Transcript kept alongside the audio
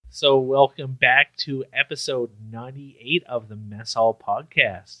So welcome back to episode 98 of the Mess Hall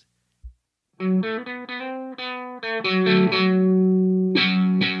Podcast.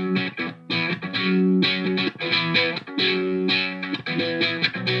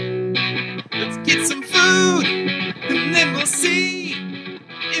 Let's get some food, and then we'll see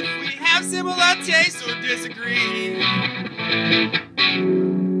if we have similar tastes or disagree.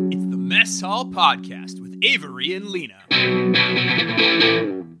 It's the Mess Hall Podcast with Avery and Lena.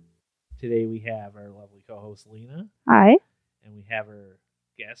 Today we have our lovely co-host Lena, Hi. and we have our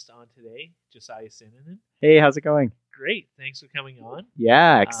guest on today, Josiah Sinanen. Hey, how's it going? Great, thanks for coming on.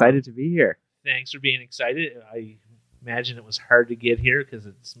 Yeah, excited to be here. Thanks for being excited. I imagine it was hard to get here because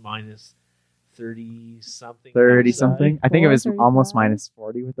it's minus 30-something. 30-something. I think it was 35. almost minus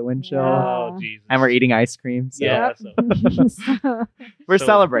 40 with the wind chill. Oh, Jesus. And we're eating ice cream. So Yeah. Yep. we're So-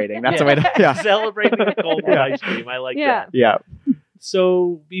 celebrating. That's the way to... Yeah. Celebrating the cold ice cream. I like Yeah. that. Yeah.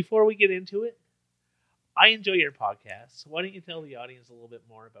 So before we get into it, I enjoy your podcast. Why don't you tell the audience a little bit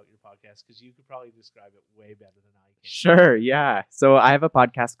more about your podcast? Because you could probably describe it way better than I can. Sure, yeah. So I have a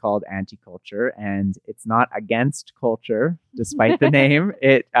podcast called Anti-Culture, and it's not against culture, despite the name.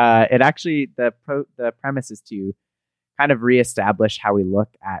 It actually, the premise is to kind of reestablish how we look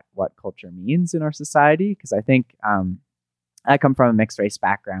at what culture means in our society. Because I think I come from a mixed race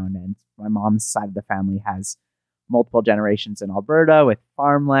background, and my mom's side of the family has multiple generations in Alberta with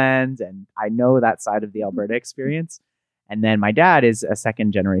farmland, and I know that side of the Alberta experience. And then my dad is a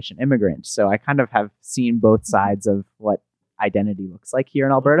second generation immigrant, so I kind of have seen both sides of what identity looks like here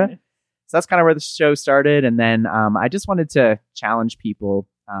in Alberta. Okay. So that's kind of where the show started. And then I just wanted to challenge people.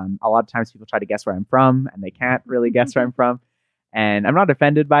 A lot of times people try to guess where I'm from, and they can't really guess where I'm from. And I'm not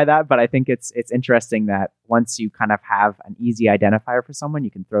offended by that, but I think it's interesting that once you kind of have an easy identifier for someone, you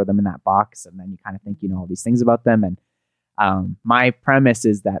can throw them in that box, and then you kind of think you know all these things about them. And my premise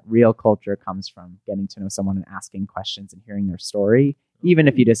is that real culture comes from getting to know someone and asking questions and hearing their story, even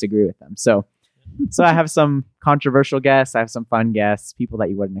if you disagree with them. So I have some controversial guests, I have some fun guests, people that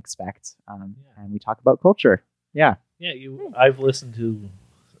you wouldn't expect, and we talk about culture. Yeah. Yeah, I've listened to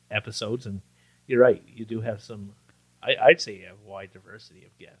episodes, and you're right. You do have some. I'd say you have a wide diversity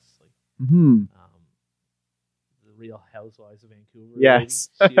of guests. Like Mm-hmm. the Real Housewives of Vancouver. Yes.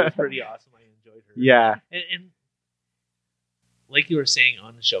 lady, she was pretty awesome. I enjoyed her. Yeah. And like you were saying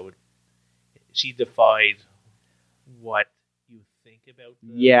on the show, she defied what you think about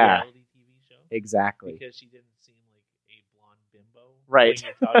the Yeah. reality TV show. Exactly. Because she didn't seem like a blonde bimbo. Right.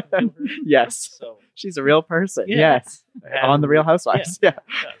 When you're talking to her. Yes. So, She's a real person. Yeah. Yes. Yeah. On the Real Housewives. Yeah.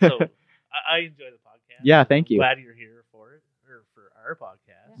 so I enjoy the podcast. Yeah, thank you. Glad you're here for it, or for our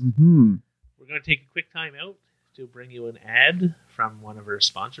podcast. Mm-hmm. We're going to take a quick time out to bring you an ad from one of our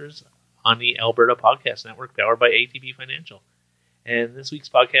sponsors on the Alberta Podcast Network, powered by ATB Financial. And this week's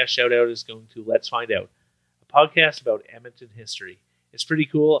podcast shout out is going to Let's Find Out, a podcast about Edmonton history. It's pretty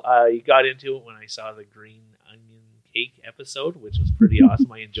cool. I got into it when I saw the green onion cake episode, which was pretty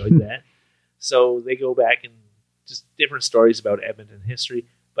awesome. I enjoyed that. So they go back and just different stories about Edmonton history.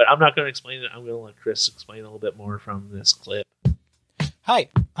 But I'm not going to explain it. I'm going to let Chris explain a little bit more from this clip. Hi,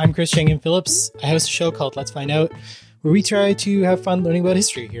 I'm Chris Shangan Phillips. I host a show called Let's Find Out, where we try to have fun learning about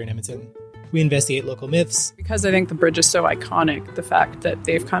history here in Edmonton. We investigate local myths. Because I think the bridge is so iconic, the fact that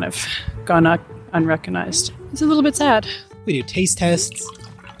they've kind of gone unrecognized. It's a little bit sad. We do taste tests.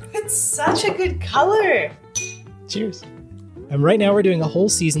 It's such a good color. Cheers. And right now we're doing a whole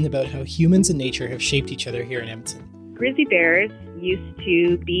season about how humans and nature have shaped each other here in Edmonton. Grizzly bears used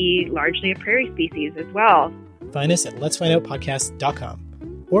to be largely a prairie species as well. Find us at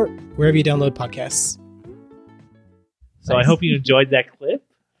letsfindoutpodcast.com or wherever you download podcasts. So I hope you enjoyed that clip.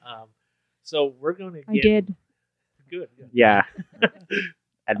 So we're going to get... I did. Good. Yeah.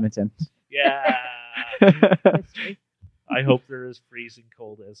 Edmonton. Yeah. History. I hope they're as freezing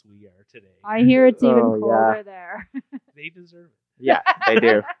cold as we are today. I hear it's even Oh, colder yeah. there. They deserve it. Yeah, they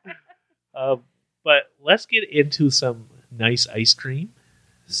do. But let's get into some nice ice cream.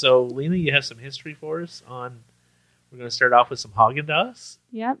 So, Lena, you have some history for us on... We're going to start off with some Haagen-Dazs.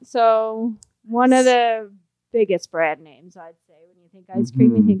 Yeah. So one of the biggest brand names, I'd say, when you think ice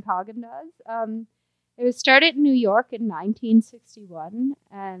cream, you Mhm. think Haagen-Dazs. It was started in New York in 1961,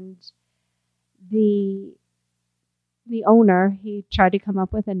 and the owner, he tried to come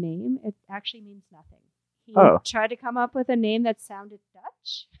up with a name. It actually means nothing. He tried to come up with a name that sounded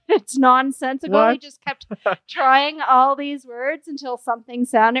Dutch. It's nonsensical. He What? just kept trying all these words until something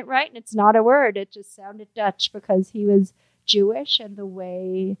sounded right, and it's not a word. It just sounded Dutch because he was Jewish, and the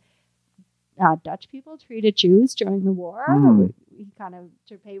way Dutch people treated Jews during the war, kind of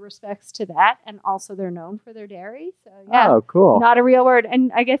to pay respects to that, and also they're known for their dairy. So yeah, Oh, cool. not a real word.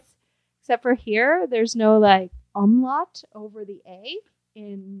 And I guess except for here, there's no like umlaut over the A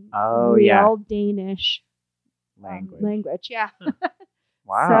in Oh, real yeah. Danish language. Yeah.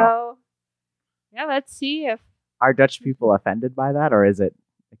 Wow. So yeah, let's see if Are Dutch people offended by that, or is it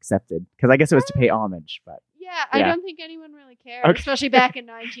accepted? Because I guess it was to pay homage, but I Yeah. don't think anyone really cared, Okay. especially back in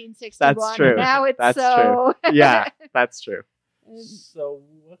 1961. That's true. Now it's That's so. yeah, that's true. So,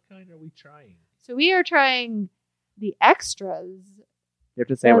 what kind are we trying? So we are trying the extras. You have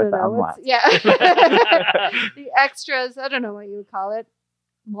to say it I with don't the know, umlaut. Yeah. The extras, I don't know what you would call it.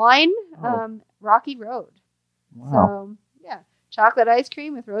 Wine, Oh. Rocky Road. Wow. So, yeah. Chocolate ice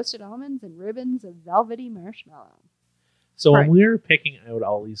cream with roasted almonds and ribbons of velvety marshmallow. So, Right. when we were picking out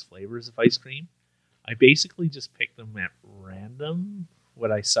all these flavors of ice cream, I basically just picked them at random,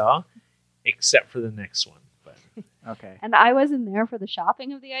 what I saw, except for the next one. But Okay. And I wasn't there for the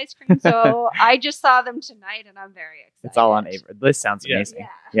shopping of the ice cream, so I just saw them tonight, and I'm very excited. It's all on Avery. This sounds Yeah. amazing. Yeah.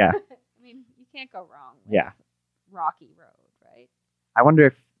 Yeah. I mean, you can't go wrong with Yeah. Rocky Road, right? I wonder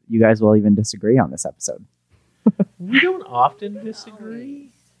if you guys will even disagree on this episode. we don't often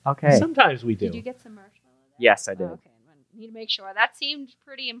disagree. Okay. Sometimes we do. Did you get some marshmallow there? Yes, I did. Okay. Need to make sure. That seemed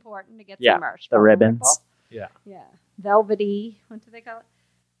pretty important to get Yeah, some marshmallow. the ribbons. Yeah. Yeah. Velvety. What do they call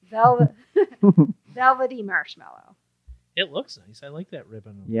it? Velvety marshmallow. It looks nice. I like that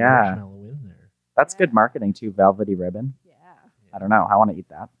ribbon of Yeah. marshmallow in there. That's Yeah. good marketing too. Velvety ribbon. Yeah. I don't know. I want to eat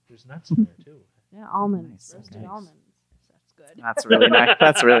that. There's nuts in there, too. Yeah. Almonds. Nice, Roasted okay. almonds. That's good. That's really nice.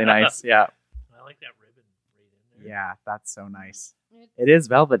 That's really nice. Yeah. I like that ribbon right in there. Yeah. That's so nice. It's- It is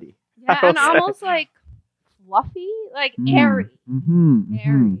velvety. Yeah, I will and say. almost like fluffy, like airy. Mm-hmm.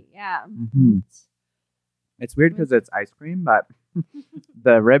 Airy. Yeah. Mm-hmm. It's weird because it's ice cream, but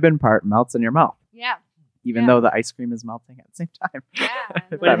the ribbon part melts in your mouth, Yeah. even Yeah. though the ice cream is melting at the same time. Yeah. If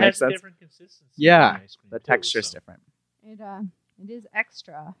and But that it makes has a sense. different consistency. Yeah, than ice cream, The too, texture's so- different. it is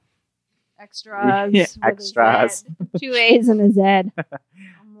extra. Extras. Yeah, with a extras. Z. 2 A's and a Z.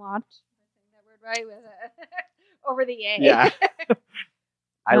 I'm not saying that word right with it. Over the A. Yeah.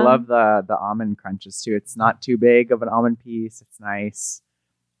 I Um, love the almond crunches too. It's not too big of an almond piece. It's nice.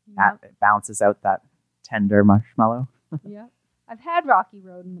 Yep. It bounces out that tender marshmallow. Yep. I've had Rocky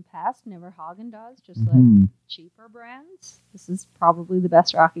Road in the past, never Haagen-Dazs, just like Mhm. cheaper brands. This is probably the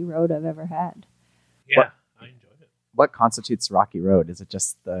best Rocky Road I've ever had. Yeah, What- I enjoyed it. What constitutes Rocky Road? Is it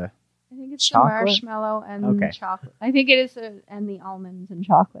just the? I think it's Chocolate? the marshmallow and Okay. chocolate. I think it is and the almonds and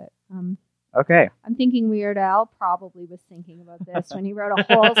chocolate. Okay. I'm thinking Weird Al probably was thinking about this when he wrote a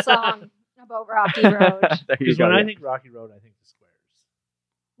whole song about Rocky Road. There you Because go. when I yeah. think Rocky Road, I think the squares.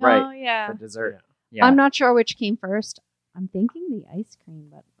 Right. Oh yeah. The dessert. Yeah. Yeah. I'm not sure which came first. I'm thinking the ice cream,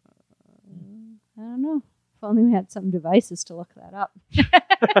 but I don't know. If only we had some devices to look that up.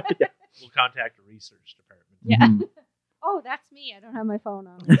 We'll contact a research department. Yeah. Mhm. Oh, that's me. I don't have my phone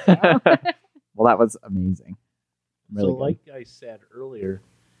on me. So. Well, that was amazing. Really so, good. like I said earlier,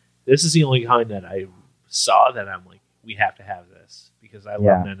 this is the only kind that I saw that I'm like, we have to have this because I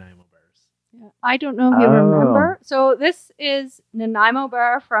Yeah. love Nanaimo bars. Yeah. I don't know if you Oh. remember. So this is Nanaimo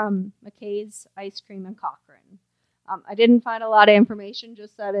Bar from McKay's Ice Cream and Cochrane. I didn't find a lot of information,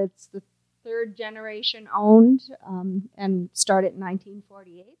 just that it's the third generation owned and started in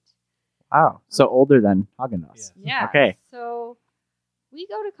 1948. Wow. So older than Haagen-Dazs. Yeah. Okay. So we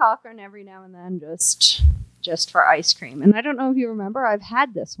go to Cochrane every now and then just for ice cream. And I don't know if you remember, I've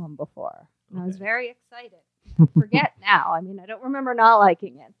had this one before. And I was Okay. very excited. I forget now. I mean, I don't remember not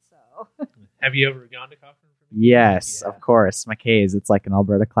liking it. So Have you ever gone to Cochrane? For Yes, Yeah. of course. McKay's. It's like an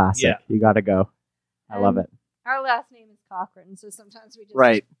Alberta classic. Yeah. You got to go. I love And it. Our last name is Cochrane, so sometimes we just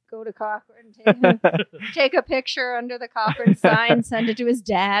Right. go to Cochrane, take a picture under the Cochrane sign, send it to his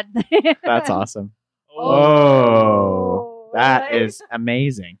dad. That's awesome. Oh. That is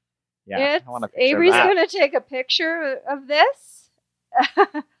amazing. Yeah. It's, I want a picture Avery's of that. going to take a picture of this.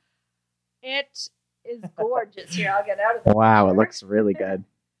 It is gorgeous. Here, I'll get out of the Wow, it picture. looks really good.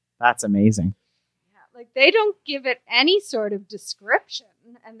 That's amazing. Yeah, like they don't give it any sort of description,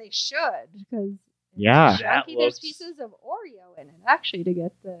 and they should because Yeah. That chunky. There's looks- pieces of Oreo in it actually to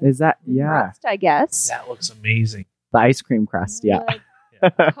get the, Is that the yeah. crust, I guess. That looks amazing. The ice cream crust, yeah.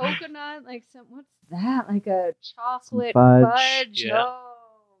 Like coconut, like some what's that? Like a chocolate fudge. fudge. Yeah. Oh.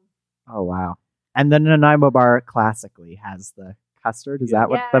 Oh wow. And the Nanaimo bar classically has the custard. Is Yeah. that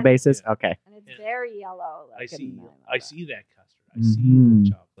what Yeah. the base is? Yeah. Okay. And it's Yeah. very yellow. I Like see. in Nanaimo I bar. see that custard. I see Mhm. the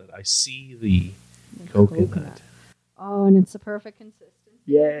chocolate. I see the The coconut. Oh, and it's the perfect consistency.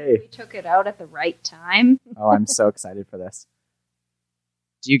 Yay. We took it out at the right time. Oh, I'm so excited for this.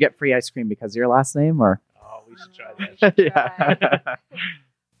 Do you get free ice cream because of your last name or? Oh, We should try We that. should try. Yeah.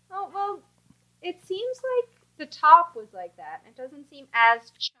 Oh, well, it seems like the top was like that. It doesn't seem as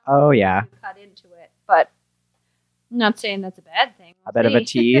chunky Oh, yeah. as you cut into it. But I'm not saying that's a bad thing. A bit of a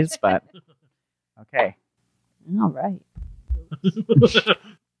See. tease, but okay. All right.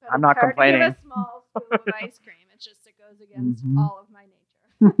 I'm not It's hard to give complaining. a small spoon of ice cream. It's just it goes against Mhm. all of my nature.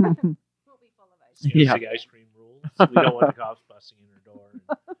 We'll be full of ice cream. Yeah. Basic ice cream rules. We don't want the cops busting in our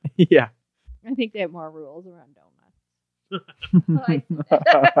door. Yeah. I think they have more rules around donuts. Well, I see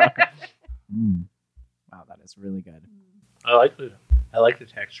that. Mm. Wow, that is really good. I like the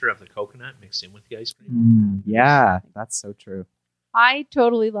texture of the coconut mixed in with the ice cream. Mm. Yeah, that's so true. I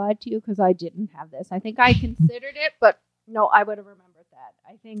totally lied to you because I didn't have this. I think I considered it, but no, I would have remembered that.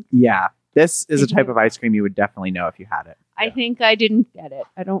 I think Yeah, this is a type of ice cream you would definitely know if you had it. I think I didn't get it.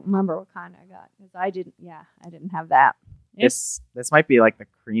 I don't remember what kind I got because I didn't have that. This might be like the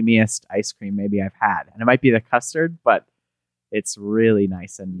creamiest ice cream maybe I've had, and it might be the custard, but it's really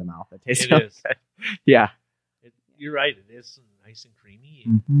nice in the mouth. It tastes It really is. good. Yeah. You're right. It is nice and creamy,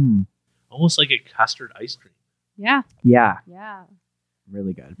 Mhm. almost like a custard ice cream. Yeah, Yeah, yeah,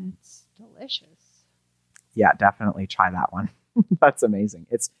 really good. it's delicious. Yeah, definitely try that one. That's amazing.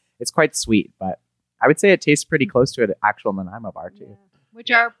 It's quite sweet, but I would say it tastes pretty close to an actual Nanaimo bar too. Yeah. Which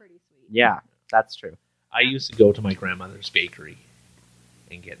Yeah. are pretty sweet. Yeah, that's true. I used to go to my grandmother's bakery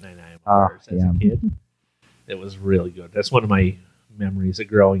and get Nanaimo Oh, bars as yeah. a kid. It was really good. That's one of my memories of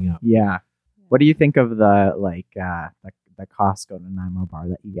growing up. Yeah. What do you think of the the Costco Nanaimo bar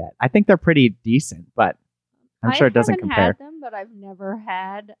that you get? I think they're pretty decent, but I'm sure it doesn't I haven't compare. had them, but I've never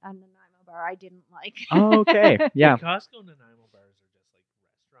had a Nanaimo bar I didn't like. Oh, okay. Yeah. The Costco Nanaimo bars are just like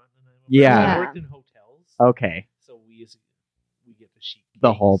restaurant Nanaimo bars. Yeah. I Yeah. worked in hotels, Okay. so we get the sheet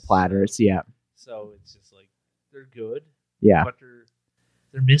The whole cakes. platters. Yeah. So it's just like they're good, Yeah. but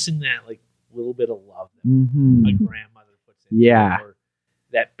they're missing that like little bit of love that Mm-hmm. my grandmother puts into Yeah. it, or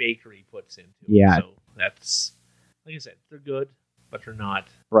that bakery puts into it. Yeah. So that's, like I said, they're good, but they're not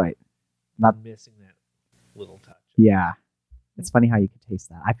Right. Not- missing that little touch. Yeah. It's funny how you could taste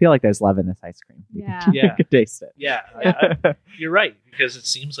that. I feel like there's love in this ice cream. You Yeah. Can, Yeah. you could taste it. Yeah, you're right, because it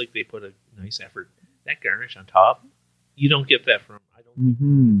seems like they put a nice effort. That garnish on top, you don't get that from, I don't think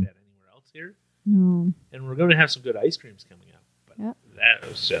Mhm. you get that anywhere else here. No. And we're going to have some good ice creams coming up. But Yeah. that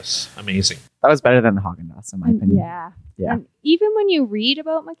was just amazing. That was better than the Haagen-Dazs in my opinion. Yeah. Yeah. And even when you read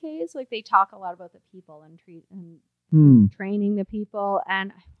about McKay's, like they talk a lot about the people and Hmm. training the people.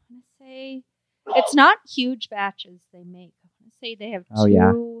 And I want to say it's not huge batches they make. I want to say they have Oh,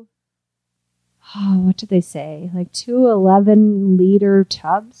 yeah. what did they say? Like 2 11-liter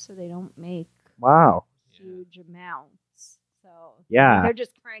tubs, so they don't make Wow. huge amounts. So Yeah. they're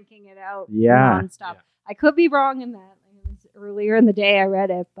just cranking it out Yeah. nonstop. Yeah. I could be wrong in that. Like, it was earlier in the day I read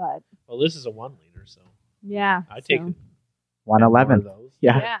it, but Well, this is a 1 liter, so yeah. I take so, 111. more of those.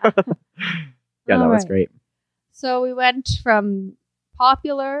 Yeah. Yeah. Yeah, that All was right. great. So we went from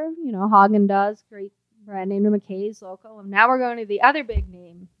popular, Haagen-Dazs, great brand name, to McKay's local, and now we're going to the other big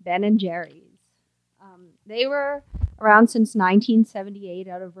name, Ben and Jerry's. They were around since 1978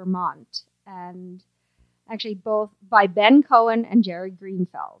 out of Vermont, and actually both by Ben Cohen and Jerry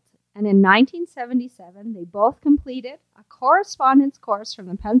Greenfeld. And in 1977, they both completed a correspondence course from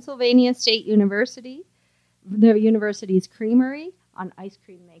the Pennsylvania State University, the university's creamery, on ice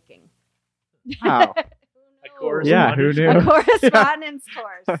cream making. Wow. A course. Yeah, who knew? A correspondence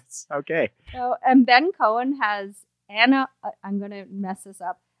course. Okay. So, and Ben Cohen has I'm going to mess this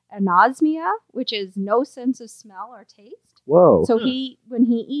up, anosmia, which is no sense of smell or taste. Whoa. So when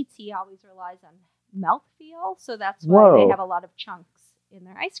he eats, he always relies on mouthfeel. So that's why they Whoa. have a lot of chunks in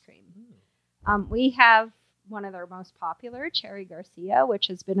their ice cream. We have one of their most popular, Cherry Garcia, which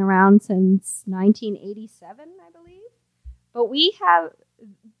has been around since 1987, I believe. But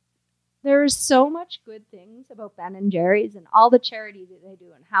there's so much good things about Ben and Jerry's and all the charity that they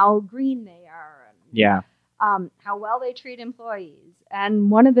do and how green they are and Yeah. how well they treat employees.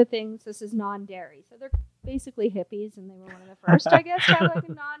 And one of the things, this is non-dairy. So they're basically hippies, and they were one of the first, I guess, to have like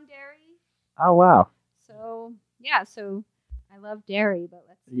a non-dairy. Oh, wow. So, yeah, so I love dairy, but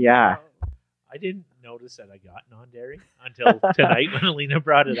let's see. Yeah. I didn't notice that I got non-dairy until tonight when Alina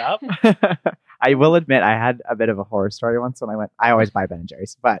brought it up. I will admit I had a bit of a horror story once when I always buy Ben &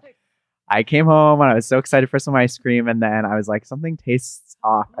 Jerry's, but I came home and I was so excited for some ice cream, and then I was like, something tastes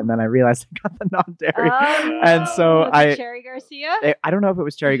off, and then I realized I got the non-dairy. And so Was it Cherry Garcia? I don't know if it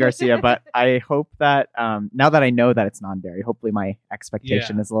was Cherry Garcia, but I hope that now that I know that it's non-dairy, hopefully my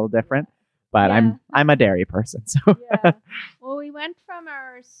expectation Yeah. is a little different. But Yeah. I'm a dairy person, so Yeah. Well, we went from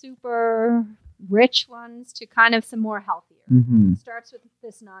our super rich ones to kind of some more healthier. Mhm. Starts with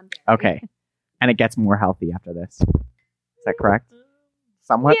this non-dairy. Okay. And it gets more healthy after this. Is that correct?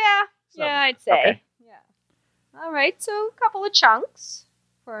 Somewhat? Yeah, I'd say. Okay. Yeah. All right, so a couple of chunks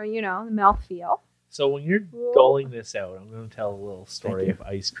for, the mouthfeel. So when you're doling this out, I'm going to tell a little story of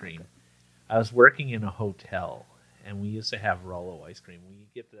ice cream. I was working in a hotel, and we used to have Rolo ice cream. We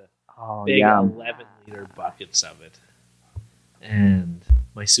get the big 11-liter buckets of it. And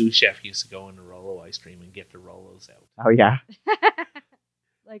my sous chef used to go into Rolo ice cream and get the Rolos out. Oh, yeah.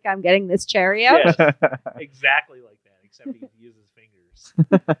 Like I'm getting this cherry out. Yeah, exactly like that, except he used his fingers.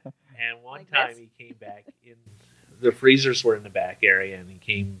 And one Like time this? he came back in, the freezers were in the back area, and he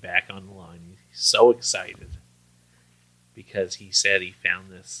came back on the line. He's so excited because he said he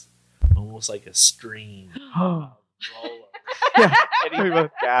found this almost like a stream of Rolos. Yeah. And We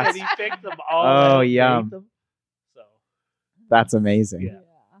both gasped. he picked them all Oh, out and yum. ate them. So, That's amazing. Yeah.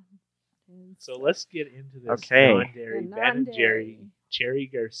 So let's get into this Okay. non-dairy The Ben and non-dairy. Jerry Cherry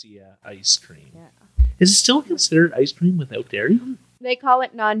Garcia ice cream. Yeah. Is it still considered ice cream without dairy? They call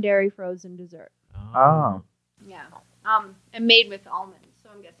it non-dairy frozen dessert. Oh. Yeah. And made with almonds, so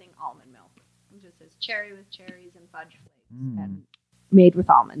I'm guessing almond milk. It just says cherry with cherries and fudge flakes, and made with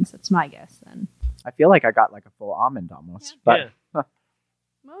almonds. That's my guess then. I feel like I got like a full almond almost. Yeah. But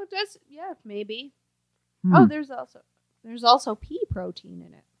Well, it does. Yeah, maybe. Hmm. Oh, there's also pea protein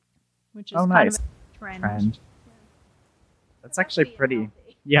in it, which is Oh, kind nice. of a trend. Trend. That's actually Healthy and pretty.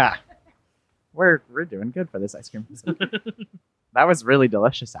 healthy. Yeah. We're doing good for this ice cream. That was really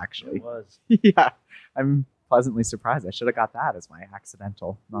delicious, actually. It was. Yeah. I'm pleasantly surprised. I should have got that as my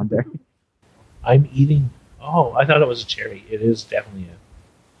accidental non-dairy. I'm eating. Oh, I thought it was a cherry. It is definitely a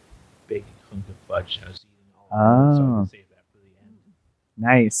big hunk of fudge. I was eating all of it, so I'm Oh. going to save that for the end.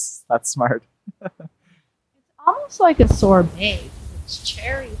 Nice. That's smart. It's almost like a sorbet. 'Cause it's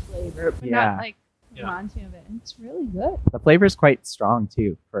cherry flavor, but Yeah. not like Yeah. reminds me of it. It's really good. The flavor is quite strong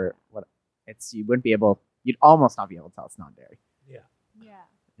too for what it's. You'd almost not be able to tell it's non-dairy. Yeah.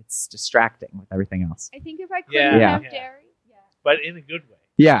 It's distracting with everything else. I think if I couldn't Yeah. have Yeah. dairy, But in a good way.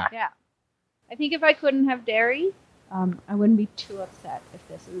 Yeah. I think if I couldn't have dairy, I wouldn't be too upset if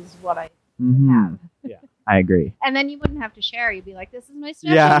this is what I Mhm. have. I agree. And then you wouldn't have to share. You'd be like, "This is my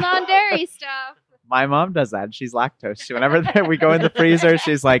special Yeah. non-dairy stuff." My mom does that. She's lactose. Whenever we go in the freezer,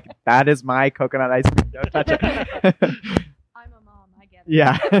 she's like, "That is my coconut ice cream. Don't touch it." I'm a mom. I get it.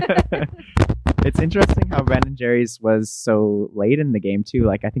 Yeah. It's interesting how Ben and Jerry's was so late in the game too.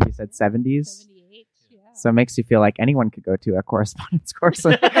 Like I think you said 70s. 78. Yeah. So it makes you feel like anyone could go to a correspondence course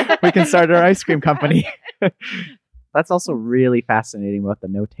and we can start our ice cream company. That's also really fascinating about the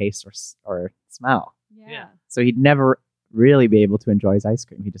no taste or smell. Yeah. So he'd never really be able to enjoy his ice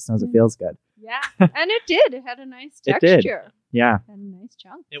cream. He just knows it feels good. Yeah. And it did. It had a nice It did. texture. Yeah. Had a nice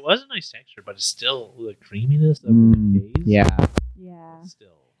chunk. It was a nice texture, but it's still the creaminess of Mm, McKay's. yeah. Yeah. Still.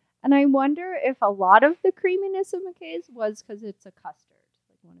 And I wonder if a lot of the creaminess of McKay's was because it's a custard.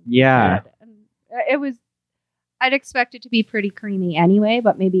 Like one of you Yeah. said. And it was. I'd expect it to be pretty creamy anyway,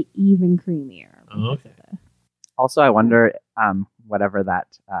 but maybe even creamier. Oh, because okay. of the- Also, I wonder whatever that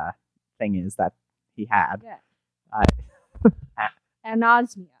thing is that he had. Yeah. Uh,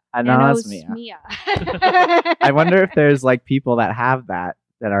 Anosmia. Anosmia. I wonder if there's like people that have that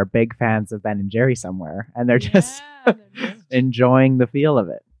are big fans of Ben and Jerry somewhere, and they're just Yeah, they're just- enjoying the feel of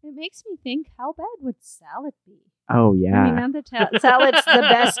it. It makes me think, how bad would salad be? Oh I mean, yeah, not that salad's the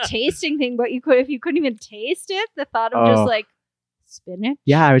best tasting thing, but if you couldn't even taste it, the thought of just Oh. like spinach.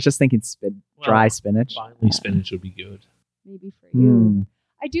 yeah. I was just thinking dry Well, spinach. Finally, spinach would be good. Maybe for you. Mm.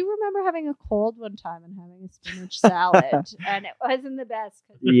 I do remember having a cold one time and having a spinach salad, and it wasn't the best.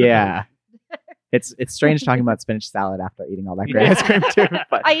 'cause Yeah, it's strange talking about spinach salad after eating all that great Yeah. ice cream too.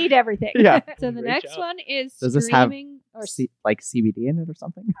 But I eat everything. Yeah. So the Great next job. one is Does this have screaming or like CBD in it or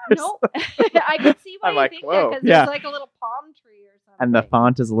something? no. I could see why I'm you like, think whoa, that because yeah. there's like a little palm tree or something. And the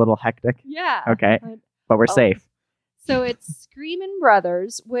font is a little hectic. Yeah. Okay, But- but we're Oh. safe. So it's Screamin'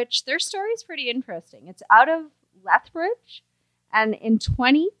 Brothers, which their story is pretty interesting. It's out of Lethbridge, and in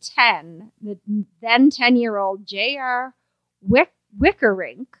 2010, the then 10-year-old J.R.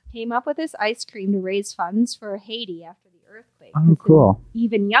 Wickerink came up with this ice cream to raise funds for Haiti after the earthquake. Oh, 'cause his cool.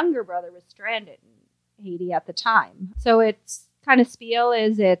 even younger brother was stranded in Haiti at the time. So its kind of spiel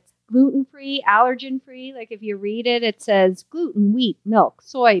is it's gluten-free, allergen-free. Like if you read it, it says gluten, wheat, milk,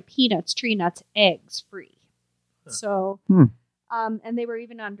 soy, peanuts, tree nuts, eggs free. Huh. So, Hmm. and they were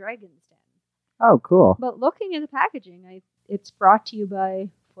even on Dragon's Den. Oh, cool. But looking at the packaging, it's brought to you by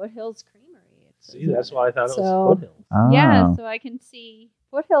Foothills Creamery. It See, says that's why I thought it So- was Foothills. Oh. yeah, so I can see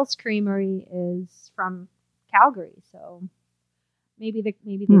Foothills Creamery is from Calgary, so maybe they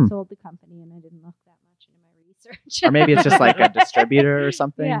Hmm. sold the company and I didn't look that much into my research. Or maybe it's just like a distributor or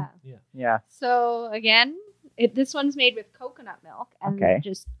something. Yeah. Yeah. So again, this one's made with coconut milk and Okay.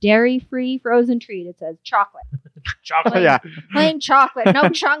 just dairy-free frozen treat. It says chocolate. Chocolate. Yeah. Plain chocolate. No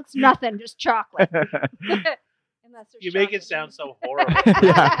chunks, nothing. Just chocolate. Unless there's You make it chocolate sound in so horrible.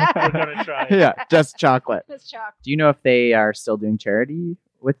 Yeah. We're gonna try it. Yeah, just chocolate. Just chocolate. Do you know if they are still doing charity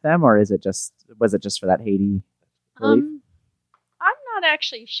with them, or was it just for that Haiti relief? I'm not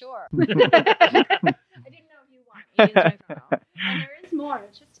actually sure. I didn't know if you wanted me to answer. And there is more.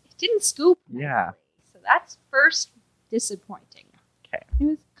 It didn't scoop. Yeah. nicely. So that's first disappointing. Okay. It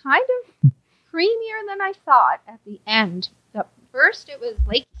was kind of creamier than I thought at the end. At first, it was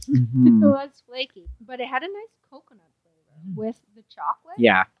flaky. It Mhm. was flaky, but it had a nice coconut flavor with the chocolate.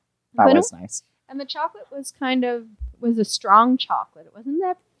 Yeah, But that it- was nice. And the chocolate was a strong chocolate. It wasn't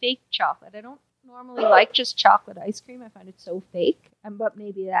that fake chocolate. I don't normally like just chocolate ice cream. I find it so fake. But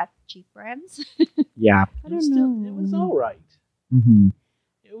maybe that's cheap brands. Yeah. I It don't was know. It was all right. hmm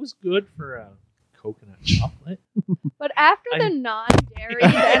It was good for coconut chocolate. But after I- the non-dairy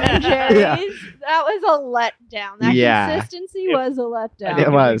Ben and Jerry's, that was a letdown. That Yeah. consistency If- was a I letdown. think It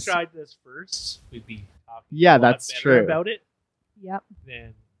if was. we tried this first, we'd be talking Yeah, a lot that's better true. about it Yep.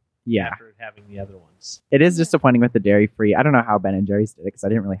 than Yeah. after having the other ones. It is disappointing with the dairy free. I don't know how Ben and Jerry's did it because I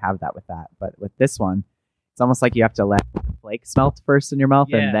didn't really have that with that. But with this one, it's almost like you have to let the flakes melt first in your mouth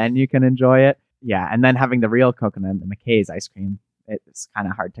Yes. and then you can enjoy it. Yeah, and then having the real coconut, the McKay's ice cream, it's kind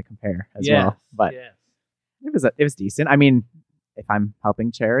of hard to compare as well. But yes. it was decent. I mean, if I'm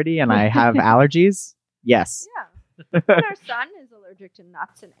helping charity and I have allergies, yes. Yeah. And our son is allergic to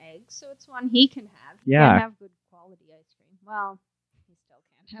nuts and eggs, so it's one he can have. He Yeah. can have good quality ice cream. Well, he still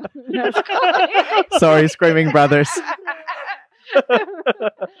can't have good quality ice cream. Sorry, Screaming Brothers.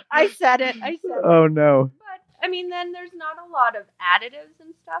 I said it. Oh no. But I mean, then there's not a lot of additives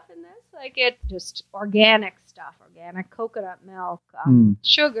and stuff in this. Like it just organic stuff, organic coconut milk,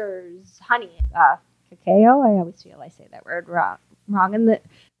 sugars, honey, cacao. I always feel I say that word wrong. And the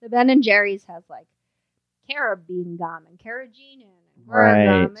Ben and Jerry's has like carob bean gum and carrageenan and Right.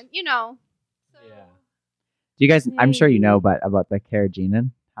 gum, and you know. So, Yeah. Do you guys? I'm sure you know, Maybe. but about the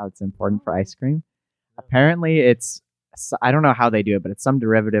carrageenan, how it's important for ice cream. Apparently, it's I don't know how they do it, but it's some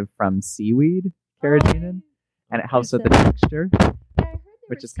derivative from seaweed carrageenan, and it helps with the texture. Yeah, I heard there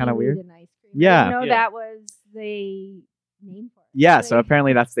Which was is kinda seaweed weird. in ice cream. Yeah. I didn't know Yeah. that was the name for it. Yeah, so They-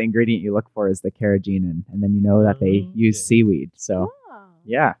 apparently that's the ingredient you look for is the carrageenan, and then you know that they use Okay. seaweed. So Oh.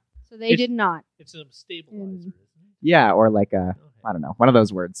 yeah, So they It's- did not. It's a stabilizer, isn't it? yeah, or like a Okay. I don't know, one of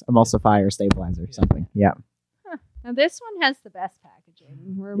those words, emulsifier, stabilizer, Yeah. something. Yeah. Now this one has the best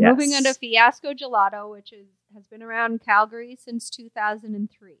packaging. We're Yes. moving into Fiasco Gelato, which has been around Calgary since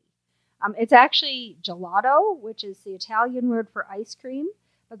 2003. It's actually gelato, which is the Italian word for ice cream,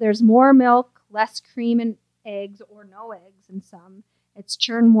 but there's more milk, less cream and eggs, or no eggs in some. It's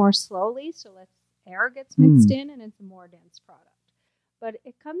churned more slowly, so less air gets mixed in, and it's a more dense product. But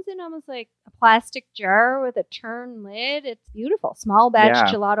it comes in almost like a plastic jar with a turn lid. It's beautiful. Small batch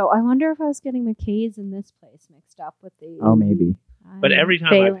Yeah. gelato. I wonder if I was getting McKay's in this place mixed up with the... Oh, maybe. But I'm every time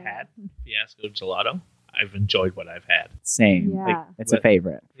failing. I've had Fiasco Gelato, I've enjoyed what I've had. Same. Yeah. It's a With-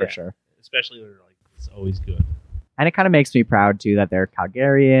 favorite for yeah. sure. Especially when they're like, it's always good. And it kind of makes me proud too that they're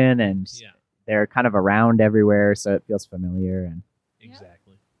Calgarian and Yeah, they're kind of around everywhere, so it feels familiar. And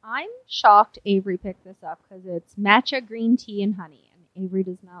exactly. I'm shocked Avery picked this up because it's matcha green tea and honey. And Avery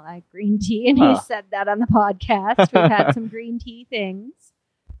does not like green tea, and Huh. he said that on the podcast. We've had some green tea things.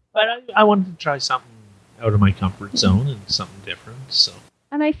 But I wanted to try something out of my comfort zone and something different. So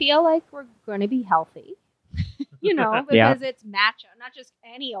And I feel like we're going to be healthy, you know, because Yeah. it's matcha, not just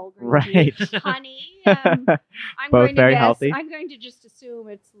any old green right. tea. Honey. I'm Both going to very guess, healthy. I'm going to just assume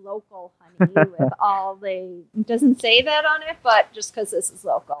it's local honey with all the. It doesn't say that on it, but just because this is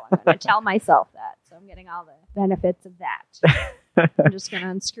local, I'm going to tell myself that. So I'm getting all the benefits of that. I'm just going to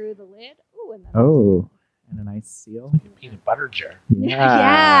unscrew the lid. Ooh, and then Oh, and a nice seal. like a peanut butter jar.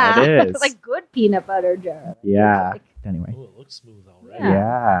 Yeah, it is. like good peanut butter jar. Yeah. Like, Anyway. Oh, it looks smooth already.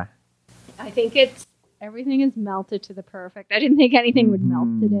 Yeah. I think everything is melted to the perfect. I didn't think anything would melt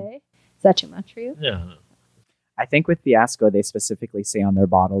Mhm. today. Is that too much for you? Yeah. I think with Fiasco, they specifically say on their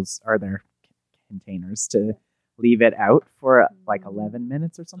bottles or their containers to leave it out for like 11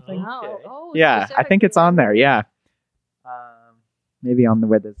 minutes or something. Okay. Yeah, I think it's on there. Yeah. Maybe on the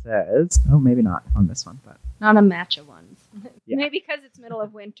where it says. Oh, maybe not on this one, but Not a matcha ones. Yeah. Maybe because it's middle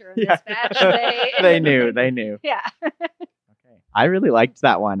of winter in Yeah. this batch. They, they knew. They knew. Yeah. Okay. I really liked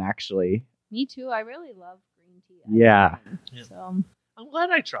that one actually. Me too. I really love green tea. Yeah. Yeah. So I'm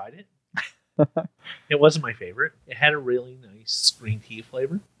glad I tried it. It wasn't my favorite. It had a really nice green tea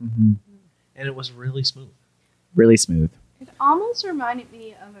flavor, hmm and it was really smooth. really smooth. It almost reminded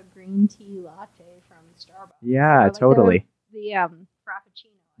me of a green tea latte from Starbucks. Yeah, Or like totally. The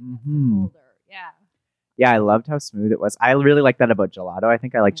frappuccino. I guess, the Mhm. colder. Yeah. Yeah, I loved how smooth it was. I really like that about gelato. I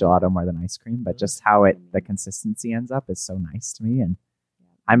think I like gelato more than ice cream, but just how the consistency ends up is so nice to me. And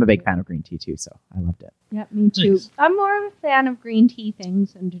I'm a big fan of green tea too, so I loved it. Yep, me too. Nice. I'm more of a fan of green tea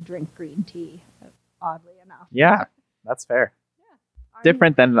things than to drink green tea, oddly enough. Yeah, that's fair. I'm-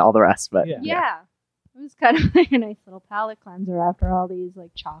 Different than all the rest, but Yeah. It was kind of like a nice little palate cleanser after all these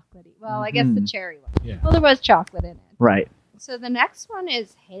like chocolatey. Well, I guess the Mhm. cherry one. Yeah. Well, there was chocolate in it. Right. So the next one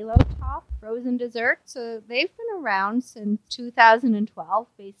is Halo Top frozen dessert. So they've been around since 2012,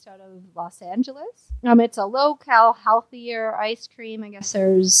 based out of Los Angeles. It's a low-cal, healthier ice cream. I guess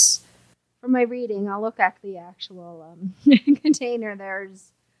there's, from my reading, I'll look at the actual container.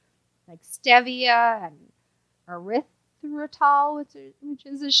 There's like stevia and erythritol, which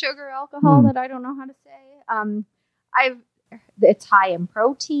is a sugar alcohol that I don't know how to say. It's high in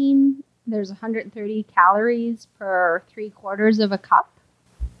protein. There's 130 calories per 3/4 of a cup.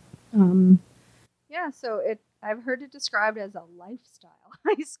 So I've heard it described as a lifestyle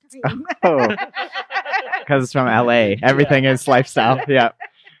ice cream. Oh, because it's from LA. Everything is lifestyle. Yeah.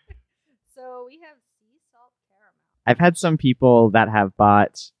 So we have sea salt caramel. I've had some people that have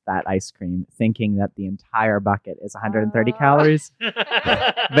bought that ice cream thinking that the entire bucket is 130 calories.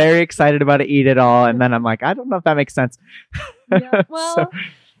 Very excited about to eat it all. And then I'm like, I don't know if that makes sense. Yeah, well, So-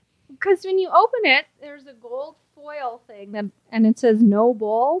 because when you open it, there's a gold foil thing, and it says "No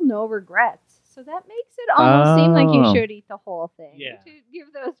bowl, no regrets." So that makes it almost seem like you Oh. should eat the whole thing Yeah. to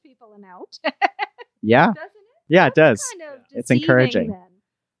give those people an out, yeah. doesn't it? Yeah, it does. Kind of It's deceiving encouraging. Then.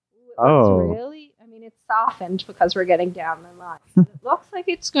 It Oh. looks really. I mean, it's softened because we're getting down the line. But it looks like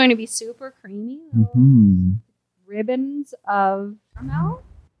it's going to be super creamy. Little Hmm. ribbons of caramel.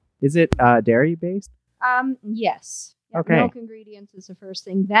 Is it dairy based? Yes. Yeah, Okay. Milk ingredients is the first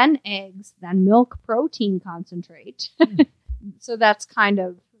thing, then eggs, then milk protein concentrate. So that's kind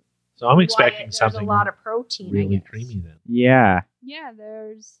of So I'm why expecting there's something a lot of protein. I really guess. creamy then. Yeah. Yeah,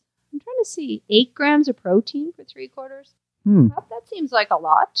 I'm trying to see 8 grams of protein for 3/4 Hmm. cup. That seems like a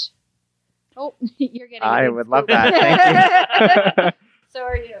lot. Oh, you're getting. a I big would love scoop. that. Thank you. So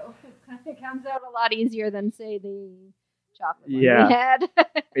are you. It comes out a lot easier than say the chocolate one Yeah. we had.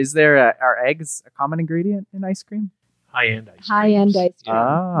 Is there are eggs a common ingredient in ice cream? High-end ice cream. High-end ice cream.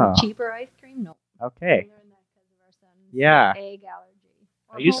 Ah. Cheaper ice cream? No. Okay. We learned that because of our son's Yeah. egg allergy.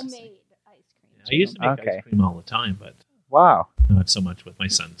 Or I used to homemade ice cream. I used to make Okay. ice cream all the time, but Wow. not so much with my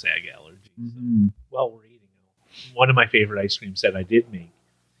son's egg allergy. Hmm. Well, we're eating. One of my favorite ice creams that I did make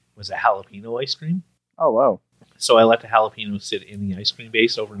was a jalapeno ice cream. Oh, whoa. So I let the jalapenos sit in the ice cream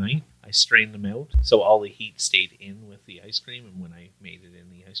base overnight. I strained them out so all the heat stayed in with the ice cream. And when I made it in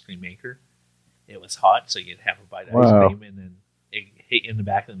the ice cream maker, it was hot, so you'd have a bite of ice Wow. cream and then it hit you in the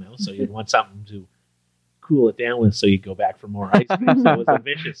back of the mouth. So you'd want something to cool it down with, so you'd go back for more ice cream. So it was a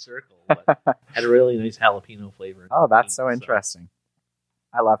vicious circle, but had a really nice jalapeno flavor. Oh, that's so interesting.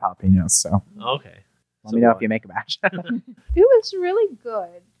 I love jalapenos, so Okay. let me know if you make a batch. It was really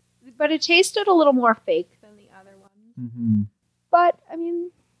good, but it tasted a little more fake than the other ones. Mhm. But, I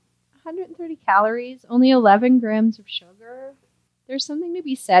mean, 130 calories, only 11 grams of sugar. There's something to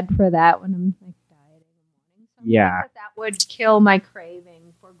be said for that when I'm like dieting in the morning. Something Yeah. that would kill my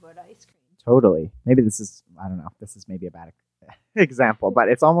craving for good ice cream. Totally. Maybe this is, I don't know, this is maybe a bad example, but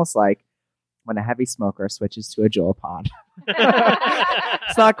it's almost like when a heavy smoker switches to a Joule pod.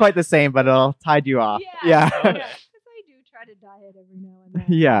 It's not quite the same, but it'll tide you off. Yeah. Okay. Because I do try to diet every now and then.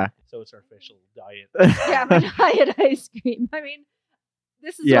 Yeah. So it's our official diet. Yeah, my diet ice cream. I mean,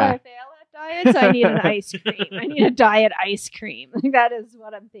 this is Yeah. why I fail at diets. I need an ice cream. I need a diet ice cream. Like, that is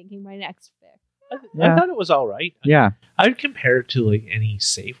what I'm thinking my next fix. I thought it was all right. Yeah. I'd compare it to like any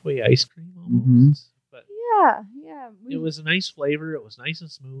Safeway ice cream almost. Mhm. But Yeah. it was a nice flavor. It was nice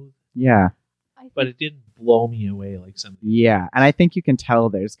and smooth, Yeah. I think but it didn't blow me away like some. Yeah. And I think you can tell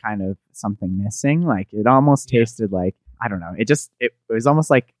there's kind of something missing. Like it almost Yeah. tasted like, I don't know. It was almost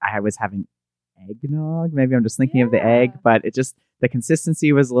like I was having eggnog. Maybe I'm just thinking of the egg, Yeah. but it just, the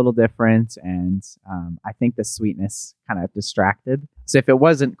consistency was a little different. And I think the sweetness kind of distracted. So if it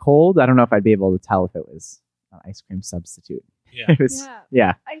wasn't cold, I don't know if I'd be able to tell if it was an ice cream substitute. Yeah. It was, Yeah.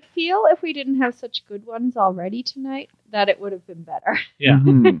 yeah. I feel if we didn't have such good ones already tonight, that it would have been better. Yeah.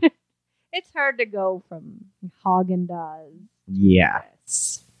 Mhm. It's hard to go from Haagen-Dazs, Yeah.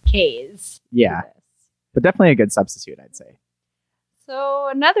 K's. to Yeah. this. But definitely a good substitute, I'd say. So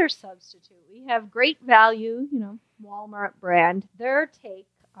another substitute, we have Great Value, Walmart brand, their take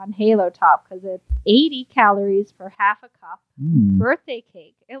on Halo Top, because it's 80 calories for half a cup. Mm. Birthday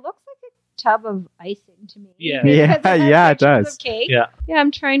cake. It looks like a tub of icing to me. Yeah. because Yeah, it has yeah, it pictures does. Of cake. Yeah. Yeah,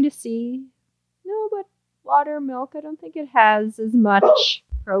 I'm trying to see. No, but water, milk, I don't think it has as much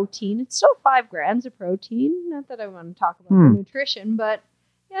protein. It's still 5 grams of protein. Not that I want to talk about the nutrition, but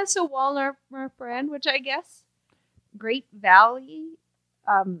yeah, so Walmart brand, which I guess Great Valley.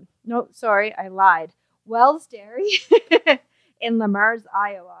 No, sorry, I lied. Wells Dairy in Lamars,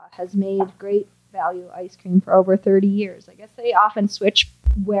 Iowa, has made Great Value ice cream for over 30 years. I guess they often switch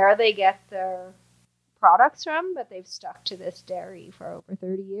where they get their products from, but they've stuck to this dairy for over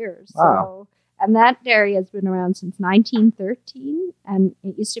 30 years. Wow. So, and that dairy has been around since 1913, and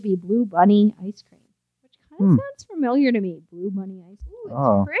it used to be Blue Bunny ice cream, which kind of sounds familiar to me. Blue Bunny ice cream.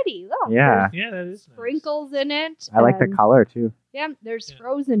 Ooh, it's pretty. Look, Yeah. Yeah, that is nice. sprinkles in it. I like the and- color too. Yeah, there's Yeah.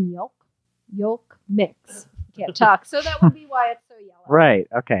 frozen yolk mix. Can't talk. So that would be why it's so yellow. Right.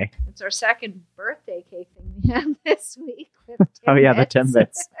 Okay. It's our second birthday cake thing we have this week. With Oh yeah, the Timbits.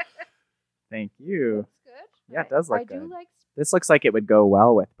 Timbits. Thank you. Looks good. Yeah, it does look I do good. like This looks like it would go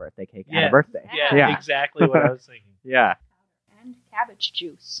well with birthday cake and Yeah. a birthday. Yeah, Yeah. exactly what I was thinking. Yeah. and cabbage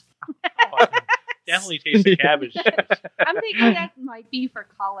juice. Oh, I can definitely taste the cabbage. I'm thinking that might be for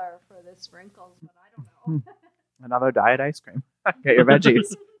color for the sprinkles, but I don't know. Another diet ice cream. Get your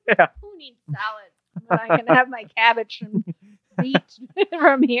veggies. Yeah. Who needs salad when I can have my cabbage and beet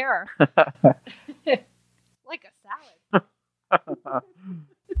from here? Like a salad.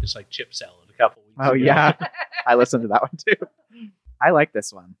 Just like chip salad a couple weeks Oh ago. yeah. I listened to that one too. I like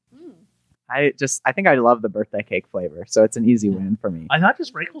this one. Mm. I think I love the birthday cake flavor, so it's an easy win for me. I thought the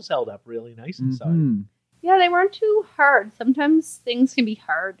sprinkles held up really nice inside. Mhm. Yeah, they weren't too hard. Sometimes things can be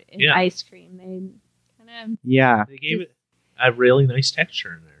hard in Yeah. ice cream. They kind of Yeah. They gave it a really nice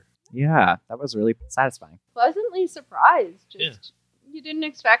texture in there. Yeah. That was really satisfying. pleasantly surprised. Just you didn't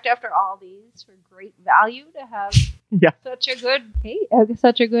expect after all these for Great Value to have Yeah. such a good cake,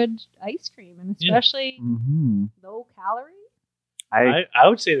 such a good ice cream, and especially Hmm. low calorie. I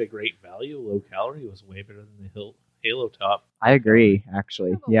would say the Great Value low calorie was way better than the Halo Top. I agree,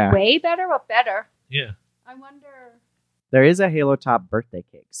 actually. Yeah. Way better, but better. Yeah. I wonder. There is a Halo Top birthday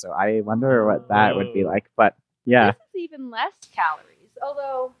cake, so I wonder what that would be like. But yeah, This is even less calories.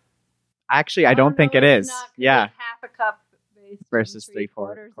 Although actually, I don't think know, it it's is. not good, Yeah. half a cup Versus three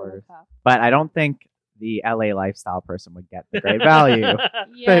three-quarters. quarters of a cup. But I don't think the LA lifestyle person would get the Great Value.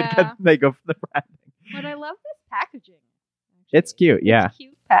 Yeah, They go for the branding. but I love this packaging. It's actually. cute, yeah. It's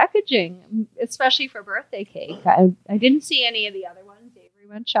cute packaging, especially for birthday cake. I didn't see any of the other ones. Avery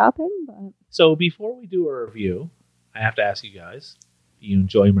went shopping, but So before we do a review, I have to ask you guys, do you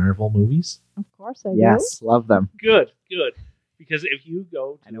enjoy Marvel movies? of course I Yes, love them. Good. Because if you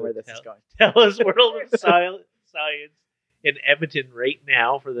go to I know where this is going. Telus World of Science in Edmonton right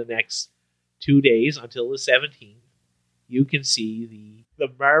now for the next 2 days until the 17th, you can see the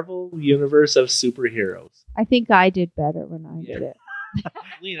Marvel Universe of Superheroes. I think I did better when I did it.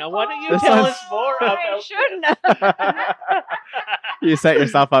 Lena, why don't you This tell was- us more about I shouldn't have. You set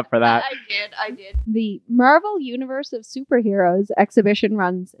yourself up for that. I did. The Marvel Universe of Superheroes exhibition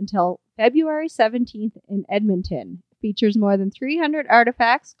runs until February 17th in Edmonton. Features more than 300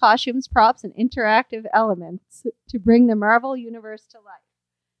 artifacts, costumes, props, and interactive elements to bring the Marvel Universe to life.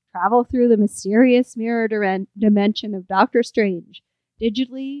 Travel through the mysterious mirror dimension of Doctor Strange,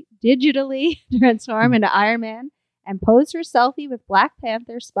 digitally transform into Iron Man, and pose for selfie with Black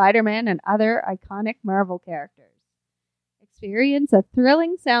Panther, Spider-Man, and other iconic Marvel characters. Experience a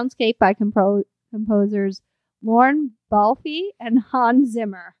thrilling soundscape by composers Lorne Balfe and Hans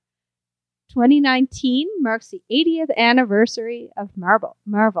Zimmer. 2019 marks the 80th anniversary of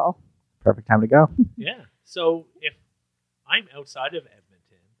Marvel. Perfect time to go. Yeah. So if I'm outside of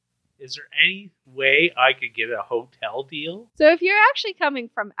Edmonton, is there any way I could get a hotel deal? So if you're actually coming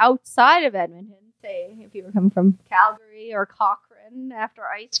from outside of Edmonton, say if you were coming from Calgary or Cochrane after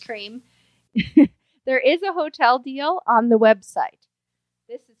ice cream, there is a hotel deal on the website.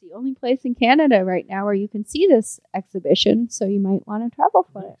 This is the only place in Canada right now where you can see this exhibition, so you might want to travel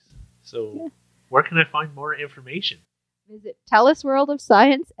for it. So where can I find more information? Visit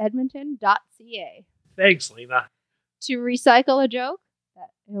tellusworldofscienceedmonton.ca. Thanks, Lena. To recycle a joke, that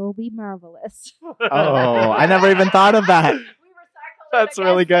it will be marvelous. Oh, I never even thought of that. We recycled it That's again.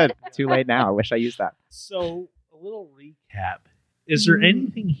 really good. Too late now. I wish I used that. So a little recap. Is there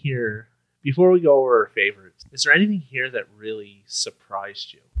anything here, before we go over our favorites, is there anything here that really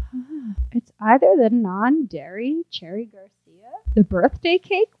surprised you? It's either the non-dairy Cherry Garcia, the birthday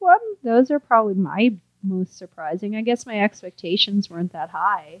cake one. Those are probably my most surprising. I guess my expectations weren't that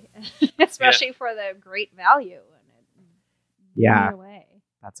high, especially for the Great Value. And it blew Yeah. me away.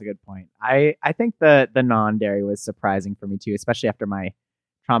 That's a good point. I think the non-dairy was surprising for me too, especially after my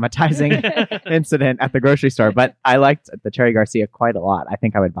traumatizing incident at the grocery store. But I liked the Cherry Garcia quite a lot. I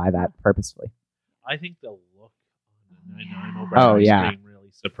think I would buy that purposefully. I think the look on the Nanaimo Yeah. brown Oh, ice yeah. cream really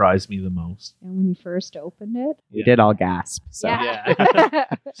surprised me the most. And when you first opened it, We did all gasp. So Yeah.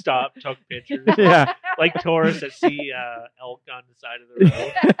 Stop, took pictures. yeah. Like tourists that see elk on the side of the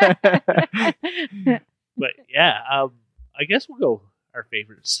road. But yeah, I guess we'll go our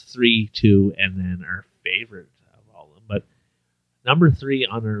favorites 3, 2, and then our favorite of all of them. But number 3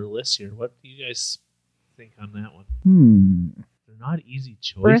 on our list here, what do you guys think on that one? They're not easy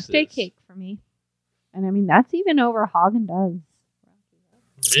choices. birthday cake for me. And I mean, that's even over Haagen-Dazs.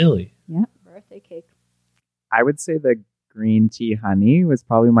 Really? Yeah, birthday cake. I would say the green tea honey was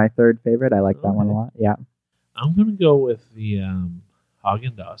probably my third favorite. I like that one a Okay. lot. Yeah. I'm going to go with the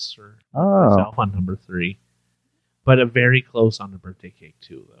Haagen-Dazs for Oh, myself on number 3. But a very close on the birthday cake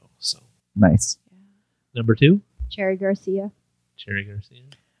too, though. So nice. number 2, Cherry Garcia. Cherry Garcia.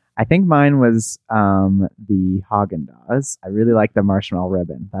 I think mine was the Haagen-Dazs. I really like the marshmallow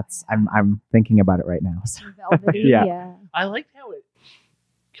ribbon. That's I'm thinking about it right now. So. Velvety. Yeah. Yeah. I liked how it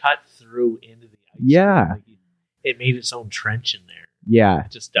cut through into the ice. Yeah. Like it made its own trench in there. Yeah.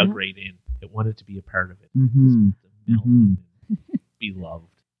 It just dug Yeah. right in. It wanted to be a part of it. Mm-hmm. It wanted to melt Mhm. and be loved.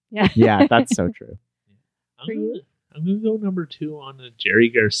 Yeah. Yeah, that's so true. For you? I'm gonna go number 2 on the Jerry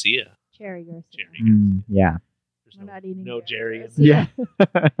Garcia. Cherry Garcia. Jerry Garcia. Yeah. There's We're not eating no Jerry in Garcia. there.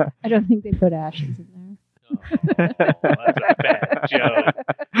 Yeah. I don't think they put ashes in there. Oh, that's a bad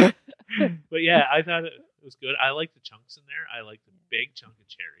joke. But yeah, I thought it was good. I like the chunks in there. I like the big chunk of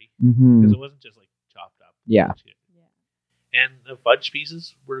cherry hmm because it wasn't just like chopped up. Yeah. Yeah. And the fudge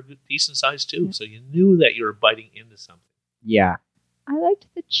pieces were good, decent size too, so you knew that you were biting into something. Yeah. I liked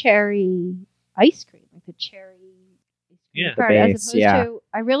the cherry ice cream, like the cherry ice cream Yeah. The part, base, as opposed yeah. to,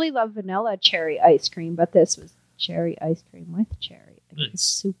 I really love vanilla cherry ice cream, but this was cherry ice cream with cherry. I think it's Nice.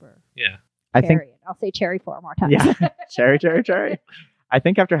 super Yeah. I cherry. think I'll say cherry 4 more times. yeah. Cherry. I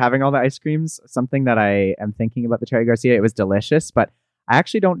think after having all the ice creams, something that I am thinking about the Cherry Garcia, it was delicious, but I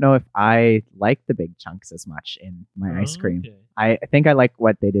actually don't know if I like the big chunks as much in my ice cream. Okay. I think I like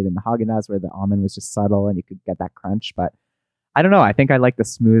what they did in the Haagen-Dazs where the almond was just subtle and you could get that crunch, but I don't know. I think I like the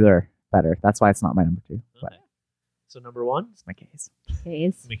smoother better. That's why it's not my number 2. But Okay. So number 1, it's my case.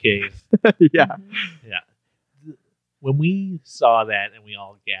 Haze. McCabe. Yeah. Mhm. Yeah. When we saw that and we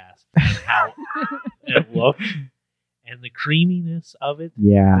all gasped at how it looked and the creaminess of it,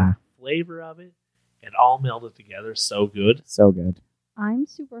 Yeah. the flavor of it, it all melded together so good. So good. I'm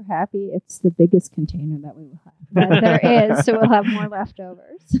super happy it's the biggest container that we will have. That there is, so we'll have more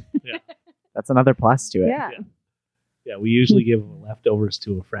leftovers. That's another plus to it. Yeah. Yeah, we usually give leftovers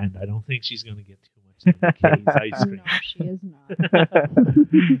to a friend. I don't think she's going to get too much of McKay's ice Oh, cream. no, she is not.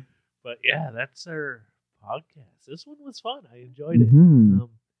 But yeah, that's our podcast. This one was fun. I enjoyed it. Mhm.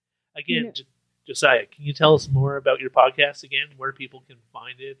 Again, Yeah. Josiah, can you tell us more about your podcast again, where people can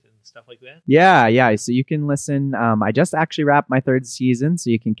find it and stuff like that? Yeah. So you can listen. I just actually wrapped my 3rd season, so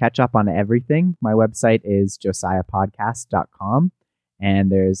you can catch up on everything. My website is josiahpodcast.com,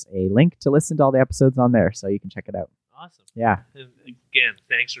 and there's a link to listen to all the episodes on there, so you can check it out. Awesome. Yeah. And again,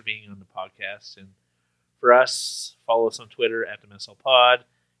 thanks for being on the podcast. And for us, follow us on Twitter at the MSL Pod.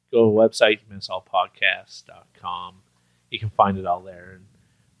 Go to the website, mslpodcast.com. You can find it all there. And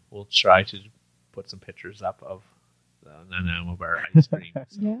we'll try to put some pictures up of the Nanaimo Bar ice cream.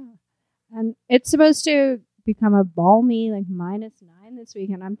 Yeah. And it's supposed to become a balmy, like -9 this week.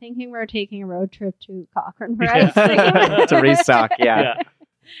 And I'm thinking we're taking a road trip to Cochrane for ice cream. To restock. Yeah.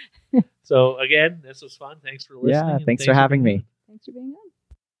 So again, this was fun. Thanks for listening. Yeah. and Thanks for having being me. on. Thanks for being on.